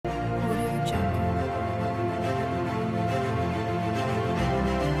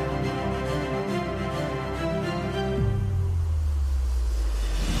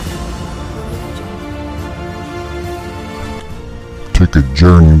take a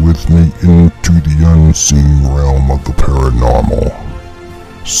journey with me into the unseen realm of the paranormal.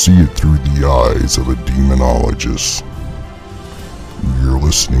 See it through the eyes of a demonologist. You're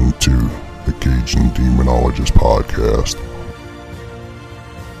listening to the Cajun Demonologist Podcast.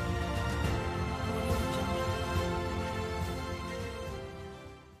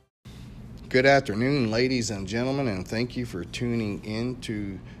 Good afternoon, ladies and gentlemen, and thank you for tuning in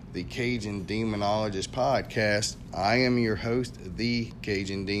to the Cajun Demonologist Podcast. I am your host, the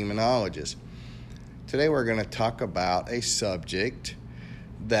Cajun Demonologist. Today we're going to talk about a subject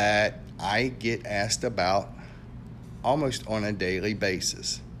that I get asked about almost on a daily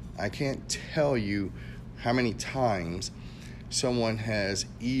basis. I can't tell you how many times someone has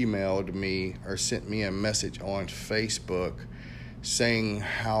emailed me or sent me a message on Facebook saying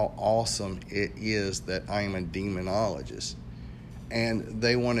how awesome it is that I am a demonologist. And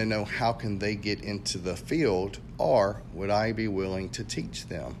they want to know how can they get into the field, or would I be willing to teach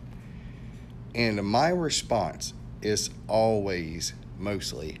them? And my response is always,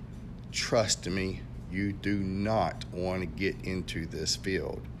 mostly, trust me, you do not want to get into this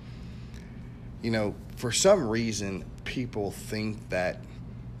field. You know, for some reason, people think that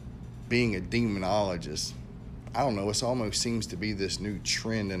being a demonologist, I don't know, it almost seems to be this new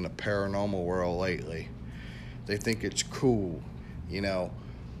trend in the paranormal world lately. They think it's cool, you know.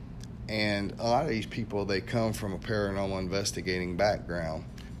 And a lot of these people, they come from a paranormal investigating background.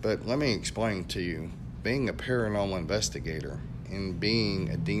 But let me explain to you, being a paranormal investigator and being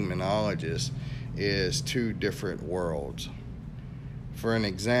a demonologist is two different worlds. For an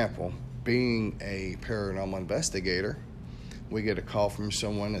example, being a paranormal investigator, we get a call from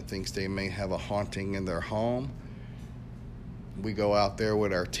someone that thinks they may have a haunting in their home. We go out there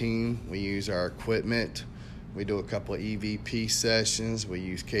with our team. We use our equipment. We do a couple of EVP sessions. We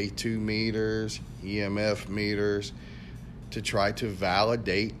use K2 meters, EMF meters to try to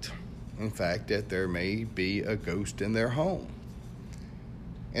validate, in fact, that there may be a ghost in their home.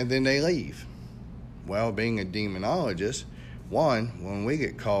 And then they leave. Well, being a demonologist, one, when we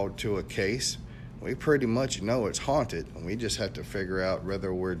get called to a case, we pretty much know it's haunted. We just have to figure out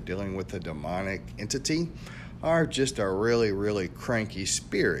whether we're dealing with a demonic entity or just a really, really cranky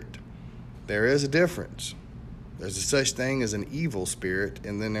spirit. There is a difference. There's a such thing as an evil spirit,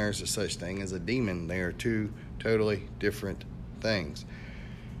 and then there's a such thing as a demon. They are two totally different things.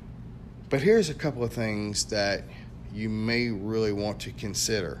 But here's a couple of things that you may really want to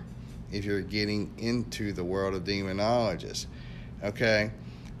consider if you're getting into the world of demonologists. Okay?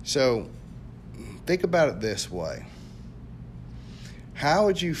 So, think about it this way. How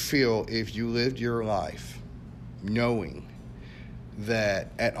would you feel if you lived your life knowing that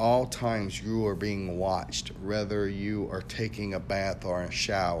at all times you are being watched, whether you are taking a bath or a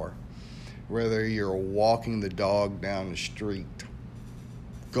shower, whether you're walking the dog down the street,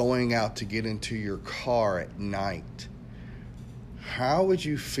 going out to get into your car at night? How would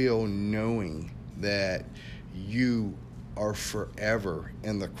you feel knowing that you are forever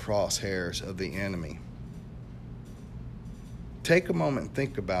in the crosshairs of the enemy? Take a moment and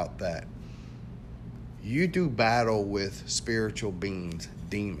think about that. You do battle with spiritual beings,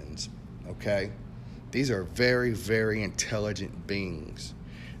 demons, okay? These are very, very intelligent beings.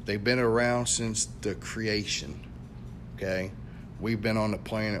 They've been around since the creation, okay? We've been on the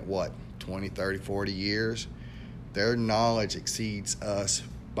planet, 20, 30, 40 years? Their knowledge exceeds us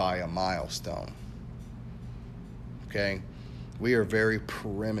by a milestone, okay? We are very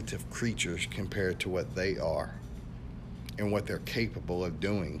primitive creatures compared to what they are and what they're capable of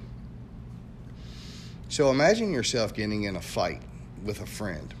doing. So imagine yourself getting in a fight with a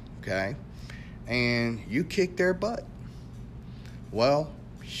friend, okay? And you kick their butt. Well,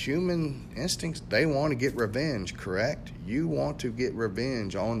 human instincts, they want to get revenge, correct? You want to get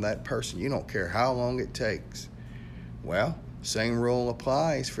revenge on that person. You don't care how long it takes. Well, same rule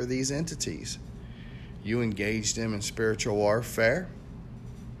applies for these entities. You engage them in spiritual warfare.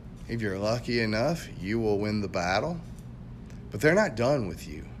 If you're lucky enough, you will win the battle. But they're not done with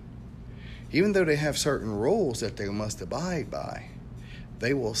you. Even though they have certain rules that they must abide by,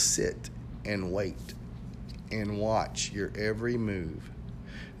 they will sit and wait and watch your every move.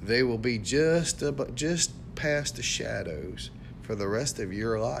 They will be just past the shadows for the rest of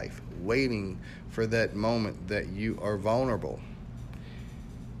your life, waiting for that moment that you are vulnerable.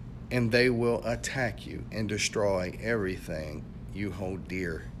 And they will attack you and destroy everything you hold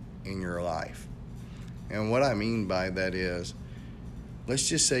dear in your life. And what I mean by that is, let's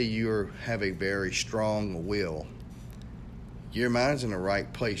just say you have a very strong will. Your mind's in the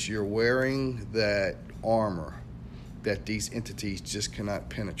right place. You're wearing that armor that these entities just cannot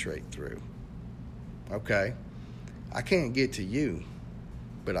penetrate through. Okay, I can't get to you,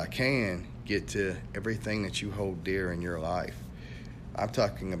 but I can get to everything that you hold dear in your life. I'm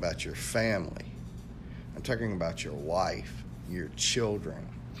talking about your family. I'm talking about your wife, your children,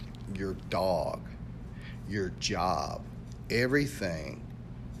 your dog, your job, everything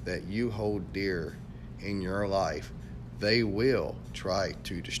that you hold dear in your life, they will try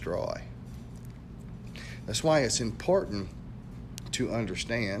to destroy. That's why it's important to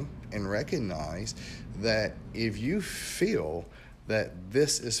understand and recognize that if you feel that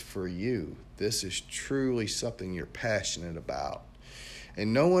this is for you, this is truly something you're passionate about,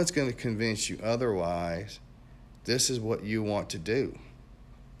 and no one's going to convince you otherwise, this is what you want to do,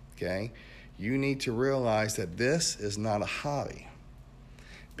 okay? You need to realize that this is not a hobby.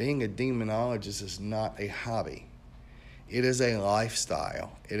 Being a demonologist is not a hobby. It is a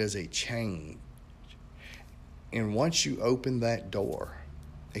lifestyle. It is a change. And once you open that door,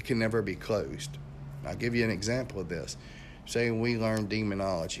 it can never be closed. I'll give you an example of this. Say we learn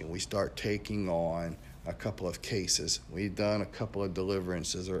demonology and we start taking on a couple of cases. We've done a couple of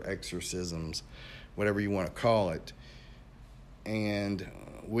deliverances or exorcisms, whatever you want to call it. And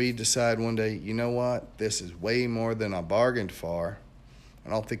we decide one day, you know what? This is way more than I bargained for.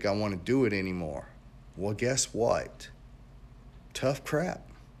 I don't think I want to do it anymore. Well, guess what? Tough crap.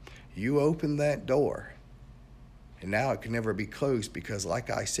 You open that door. And now it can never be closed because,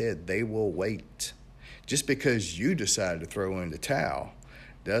 like I said, they will wait. Just because you decided to throw in the towel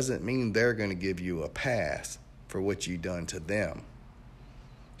doesn't mean they're going to give you a pass for what you've done to them.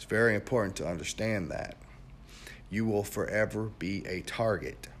 It's very important to understand that. You will forever be a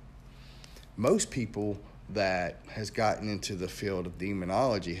target. Most people that has gotten into the field of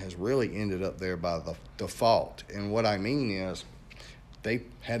demonology has really ended up there by the default. And what I mean is they've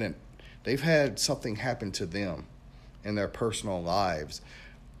had something happen to them in their personal lives.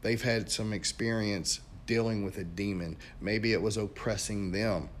 They've had some experience dealing with a demon. Maybe it was oppressing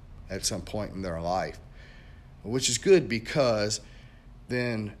them at some point in their life, which is good because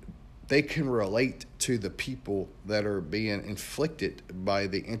then they can relate to the people that are being inflicted by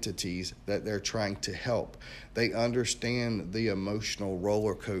the entities that they're trying to help. They understand the emotional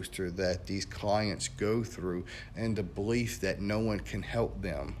roller coaster that these clients go through and the belief that no one can help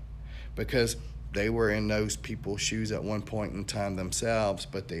them because they were in those people's shoes at one point in time themselves,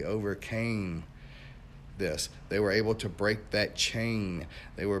 but they overcame this. They were able to break that chain.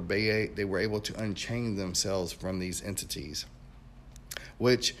 They were able to unchain themselves from these entities,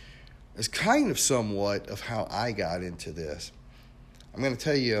 which is kind of somewhat of how I got into this. I'm going to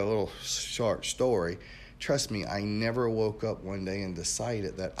tell you a little short story. Trust me, I never woke up one day and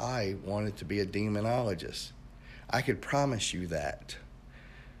decided that I wanted to be a demonologist. I could promise you that.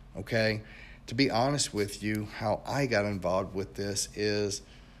 Okay? To be honest with you, how I got involved with this is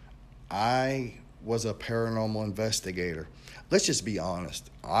I was a paranormal investigator. Let's just be honest.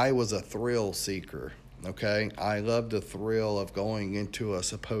 I was a thrill seeker. Okay, I love the thrill of going into a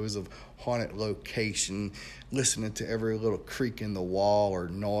supposed haunted location, listening to every little creak in the wall or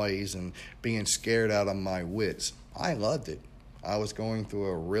noise and being scared out of my wits. I loved it. I was going through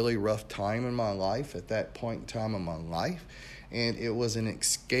a really rough time in my life at that point in time in my life, and it was an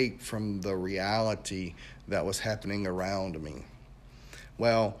escape from the reality that was happening around me.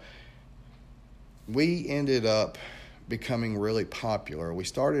 Well, we ended up becoming really popular. We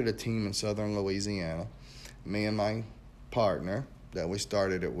started a team in southern Louisiana, me and my partner that we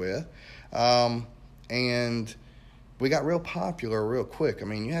started it with, and we got real popular real quick. I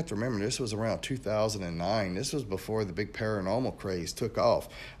mean, you have to remember, this was around 2009. This was before the big paranormal craze took off.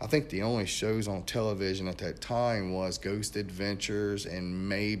 I think the only shows on television at that time was Ghost Adventures and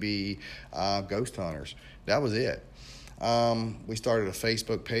maybe Ghost Hunters. That was it. We started a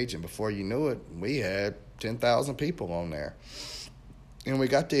Facebook page, and before you knew it, we had 10,000 people on there. And we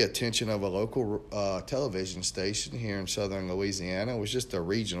got the attention of a local television station here in southern Louisiana. It was just a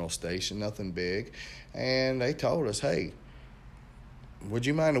regional station, nothing big. And they told us, hey, would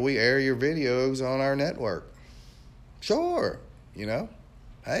you mind if we air your videos on our network? Sure,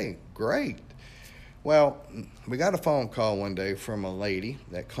 Hey, great. Well, we got a phone call one day from a lady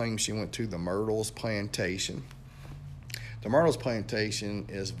that claims she went to the Myrtles Plantation. The Myrtles Plantation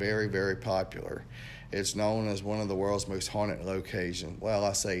is very, very popular. It's known as one of the world's most haunted locations. Well,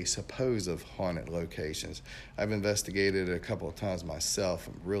 I say supposed haunted locations. I've investigated it a couple of times myself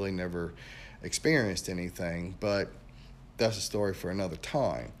and really never experienced anything, but that's a story for another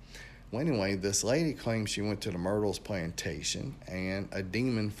time. Well, anyway, this lady claims she went to the Myrtles Plantation and a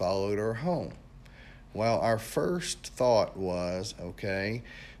demon followed her home. Well, our first thought was, okay,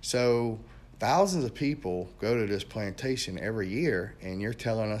 so thousands of people go to this plantation every year, and you're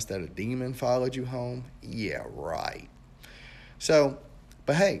telling us that a demon followed you home? Yeah, right. So,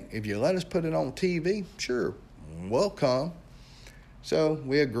 But hey, if you let us put it on TV, sure, we'll come. So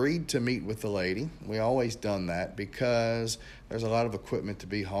we agreed to meet with the lady. We always done that because there's a lot of equipment to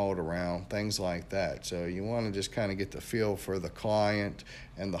be hauled around, things like that. So you want to just kind of get the feel for the client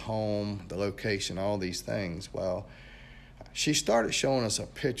and the home, the location, all these things. Well, she started showing us a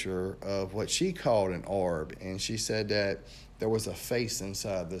picture of what she called an orb, and she said that there was a face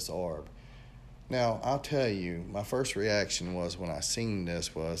inside this orb. Now, I'll tell you, my first reaction was when I seen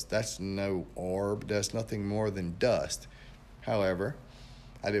this was, that's no orb, that's nothing more than dust. However,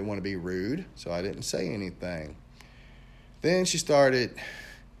 I didn't want to be rude, so I didn't say anything. Then she started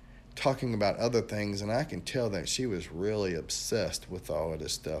talking about other things, and I can tell that she was really obsessed with all of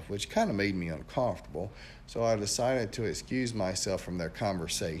this stuff, which kind of made me uncomfortable. So I decided to excuse myself from their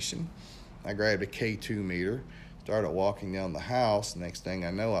conversation. I grabbed a K2 meter, started walking down the house. Next thing I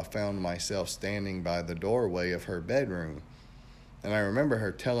know, I found myself standing by the doorway of her bedroom. And I remember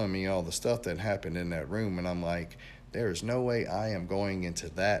her telling me all the stuff that happened in that room, and I'm like, there is no way I am going into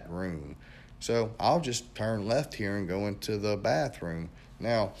that room. So I'll just turn left here and go into the bathroom.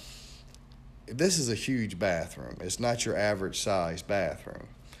 Now, this is a huge bathroom. It's not your average size bathroom.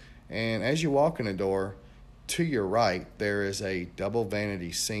 And as you walk in the door, to your right, there is a double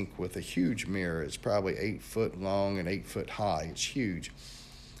vanity sink with a huge mirror. It's probably 8 foot long and 8 foot high. It's huge.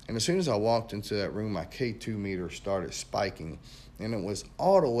 And as soon as I walked into that room, my K2 meter started spiking, and it was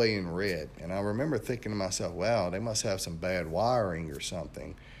all the way in red. And I remember thinking to myself, wow, they must have some bad wiring or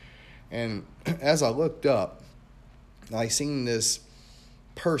something. And as I looked up, I seen this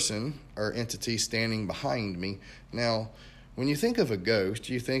person or entity standing behind me. Now, when you think of a ghost,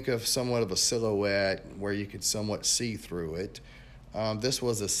 you think of somewhat of a silhouette where you could somewhat see through it. This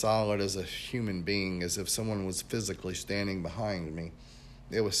was as solid as a human being, as if someone was physically standing behind me.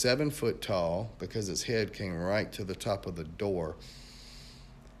 It was 7 foot tall because its head came right to the top of the door.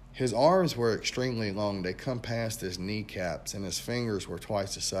 His arms were extremely long. They come past his kneecaps, and his fingers were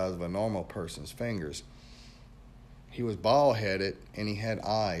twice the size of a normal person's fingers. He was bald-headed, and he had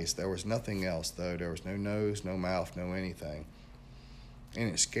eyes. There was nothing else, though. There was no nose, no mouth, no anything.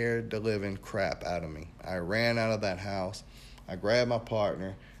 And it scared the living crap out of me. I ran out of that house. I grabbed my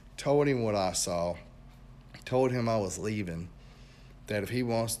partner, told him what I saw, told him I was leaving, that if he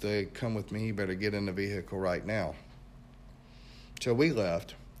wants to come with me, he better get in the vehicle right now. So we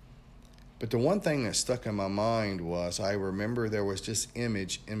left. But the one thing that stuck in my mind was I remember there was this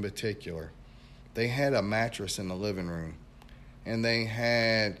image in particular. They had a mattress in the living room, and they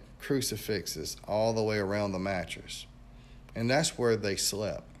had crucifixes all the way around the mattress. And that's where they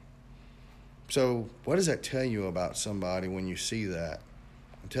slept. So what does that tell you about somebody when you see that?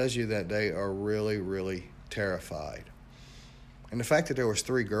 It tells you that they are really, really terrified. And the fact that there was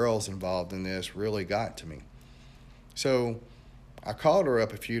 3 girls involved in this really got to me. So I called her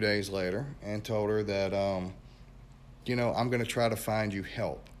up a few days later and told her that, I'm going to try to find you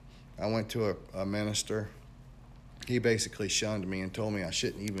help. I went to a minister. He basically shunned me and told me I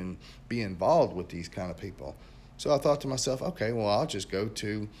shouldn't even be involved with these kind of people. So I thought to myself, okay, well, I'll just go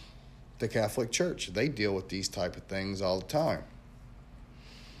to the Catholic Church. They deal with these type of things all the time.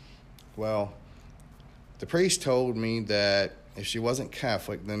 Well, the priest told me that if she wasn't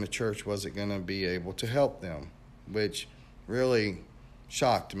Catholic, then the church wasn't going to be able to help them, which really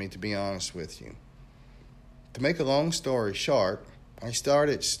shocked me, to be honest with you. To make a long story short, I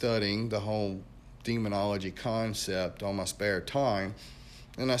started studying the whole demonology concept on my spare time,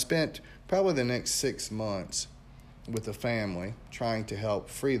 and I spent probably the next 6 months with the family trying to help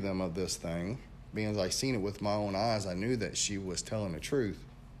free them of this thing. Being as I seen it with my own eyes, I knew that she was telling the truth.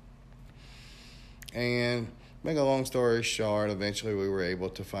 And make a long story short, eventually we were able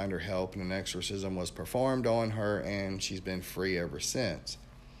to find her help, and an exorcism was performed on her, and she's been free ever since.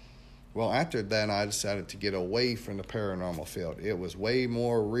 Well, after that, I decided to get away from the paranormal field. It was way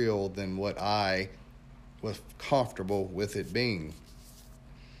more real than what I was comfortable with it being.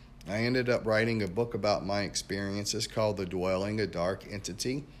 I ended up writing a book about my experiences called The Dwelling, a Dark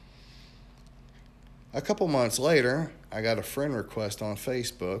Entity. A couple months later, I got a friend request on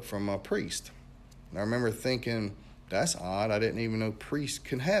Facebook from a priest. And I remember thinking, that's odd. I didn't even know priests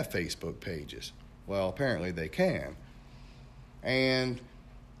can have Facebook pages. Well, apparently they can. And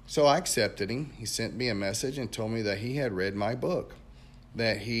so I accepted him. He sent me a message and told me that he had read my book,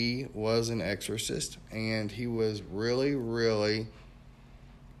 that he was an exorcist, and he was really, really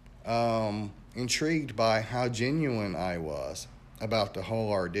intrigued by how genuine I was about the whole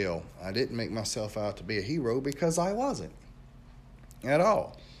ordeal. I didn't make myself out to be a hero because I wasn't at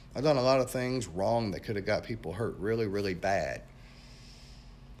all. I've done a lot of things wrong that could have got people hurt really, really bad.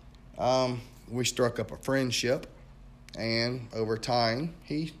 We struck up a friendship. And over time,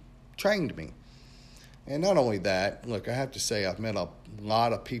 he trained me. And not only that, look, I have to say I've met a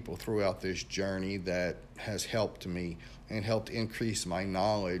lot of people throughout this journey that has helped me and helped increase my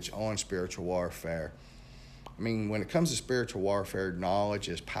knowledge on spiritual warfare. I mean, when it comes to spiritual warfare, knowledge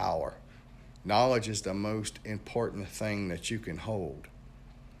is power. Knowledge is the most important thing that you can hold.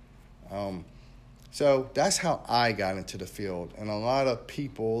 So that's how I got into the field. And a lot of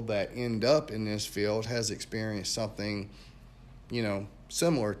people that end up in this field has experienced something,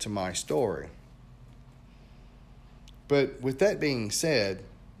 similar to my story. But with that being said,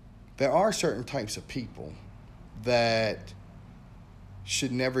 there are certain types of people that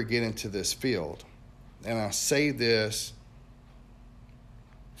should never get into this field. And I say this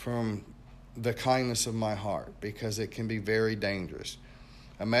from the kindness of my heart because it can be very dangerous.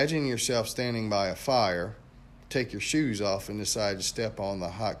 Imagine yourself standing by a fire, take your shoes off, and decide to step on the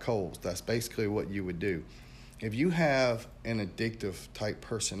hot coals. That's basically what you would do. If you have an addictive type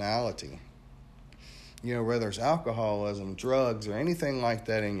personality, whether it's alcoholism, drugs, or anything like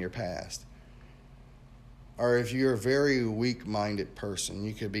that in your past, or if you're a very weak-minded person,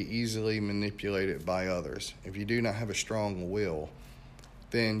 you could be easily manipulated by others. If you do not have a strong will,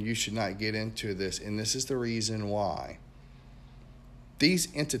 then you should not get into this. And this is the reason why. These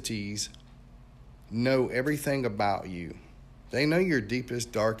entities know everything about you. They know your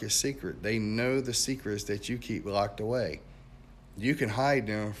deepest, darkest secret. They know the secrets that you keep locked away. You can hide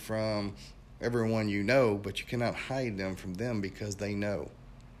them from everyone you know, but you cannot hide them from them because they know.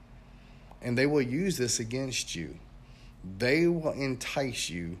 And they will use this against you. They will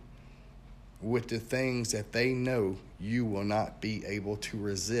entice you with the things that they know you will not be able to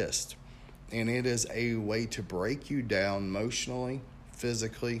resist. And it is a way to break you down emotionally,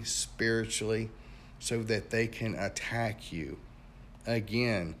 physically, spiritually, so that they can attack you.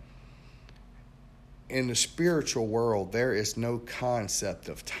 Again, in the spiritual world, there is no concept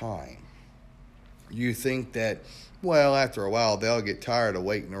of time. You think that, after a while, they'll get tired of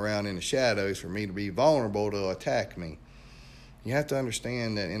waiting around in the shadows for me to be vulnerable to attack me. You have to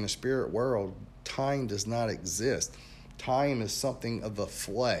understand that in the spirit world, time does not exist. Time is something of the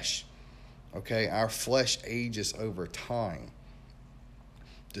flesh. Okay, our flesh ages over time.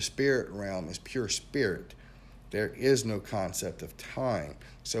 The spirit realm is pure spirit. There is no concept of time.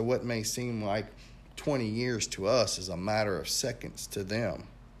 So what may seem like 20 years to us is a matter of seconds to them.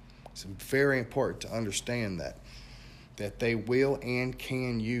 It's very important to understand that they will and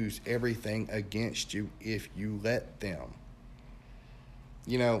can use everything against you if you let them.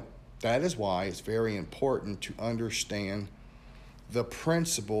 That is why it's very important to understand the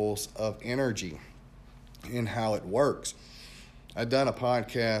principles of energy and how it works. I'd done a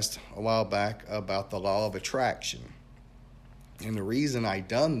podcast a while back about the law of attraction. And the reason I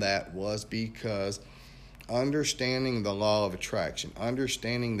done that was because understanding the law of attraction,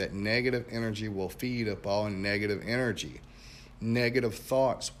 understanding that negative energy will feed upon negative energy. Negative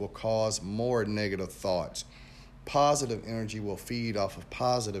thoughts will cause more negative thoughts. Positive energy will feed off of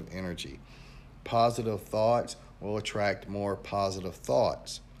positive energy. Positive thoughts will attract more positive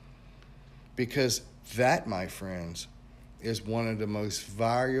thoughts. Because that, my friends, is one of the most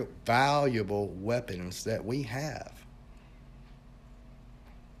valuable weapons that we have.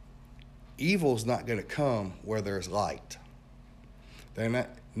 Evil's not going to come where there's light.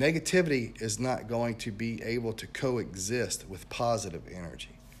 Negativity is not going to be able to coexist with positive energy.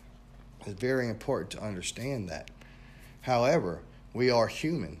 It's very important to understand that. However, we are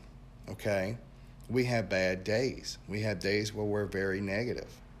human, okay? We have bad days. We have days where we're very negative.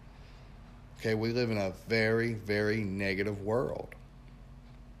 Okay, we live in a very, very negative world.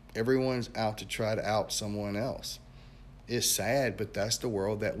 Everyone's out to try to out someone else. It's sad, but that's the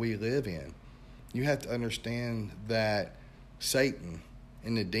world that we live in. You have to understand that Satan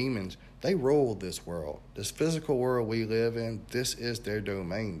and the demons, they rule this world. This physical world we live in, this is their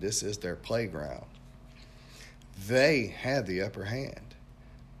domain. This is their playground. They have the upper hand.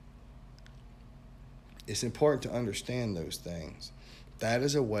 It's important to understand those things. That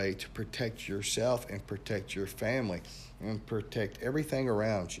is a way to protect yourself and protect your family and protect everything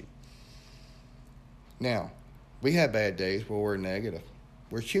around you. Now, we have bad days where we're negative.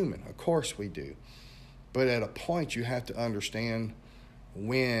 We're human. Of course we do. But at a point, you have to understand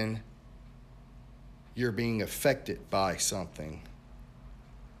when you're being affected by something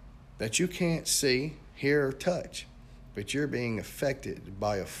that you can't see, hear, or touch, but you're being affected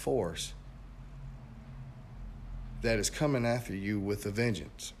by a force that is coming after you with a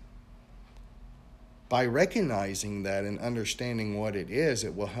vengeance. By recognizing that and understanding what it is,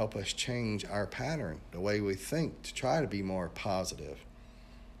 it will help us change our pattern, the way we think, to try to be more positive.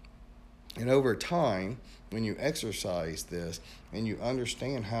 And over time, when you exercise this and you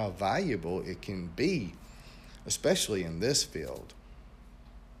understand how valuable it can be, especially in this field,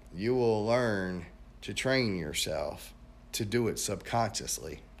 you will learn to train yourself to do it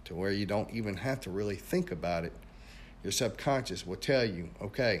subconsciously, to where you don't even have to really think about it. Your subconscious will tell you,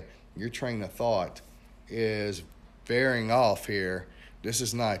 okay, your train of thought is veering off here. This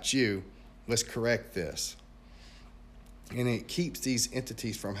is not you. Let's correct this. And it keeps these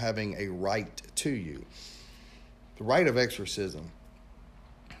entities from having a right to you. The right of exorcism,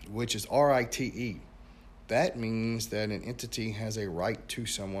 which is RITE, that means that an entity has a right to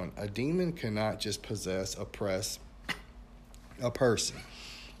someone. A demon cannot just possess, oppress a person.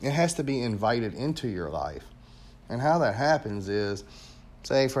 It has to be invited into your life. And how that happens is,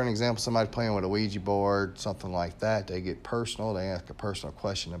 say, for an example, somebody playing with a Ouija board, something like that. They get personal. They ask a personal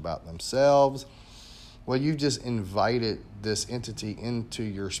question about themselves. Well, you've just invited this entity into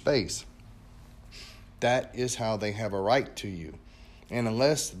your space. That is how they have a right to you. And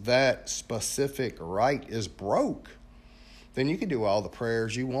unless that specific right is broke, then you can do all the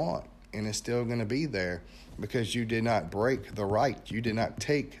prayers you want, and it's still going to be there because you did not break the right. You did not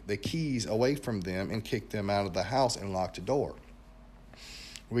take the keys away from them and kick them out of the house and lock the door.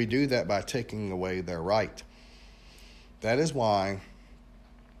 We do that by taking away their right. That is why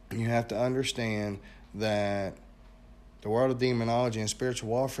you have to understand that the world of demonology and spiritual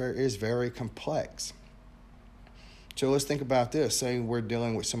warfare is very complex. So let's think about this. Say we're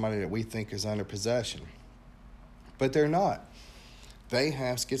dealing with somebody that we think is under possession, but they're not. They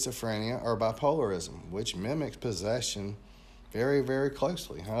have schizophrenia or bipolarism, which mimics possession very, very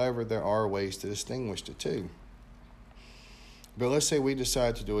closely. However, there are ways to distinguish the two. But let's say we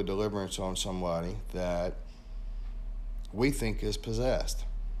decide to do a deliverance on somebody that we think is possessed.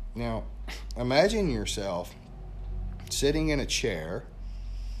 Now, imagine yourself sitting in a chair,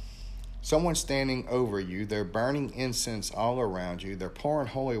 someone standing over you, they're burning incense all around you, they're pouring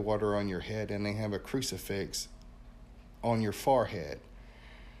holy water on your head, and they have a crucifix on your forehead.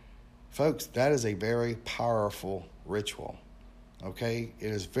 Folks, that is a very powerful ritual, okay?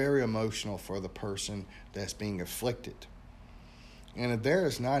 It is very emotional for the person that's being afflicted. And if there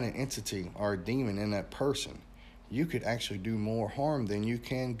is not an entity or a demon in that person, you could actually do more harm than you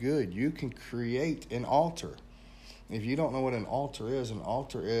can good. You can create an altar. If you don't know what an altar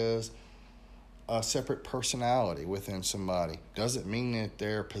is a separate personality within somebody. Doesn't mean that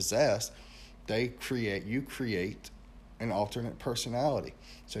they're possessed. You create an alternate personality.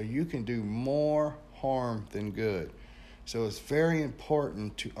 So you can do more harm than good. So it's very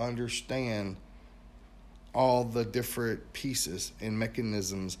important to understand all the different pieces and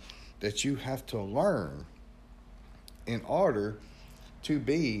mechanisms that you have to learn in order to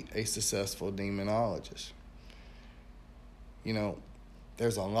be a successful demonologist. You know,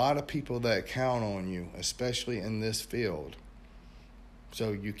 there's a lot of people that count on you, especially in this field.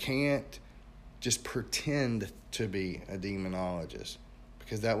 So you can't just pretend to be a demonologist,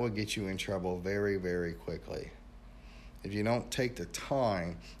 because that will get you in trouble very, very quickly. If you don't take the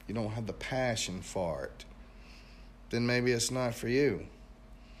time, you don't have the passion for it, then maybe it's not for you.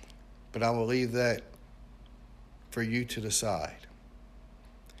 But I will leave that for you to decide.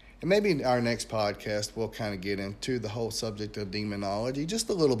 And maybe in our next podcast, we'll kind of get into the whole subject of demonology just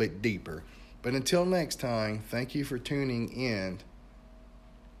a little bit deeper. But until next time, thank you for tuning in.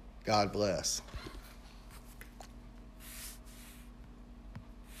 God bless.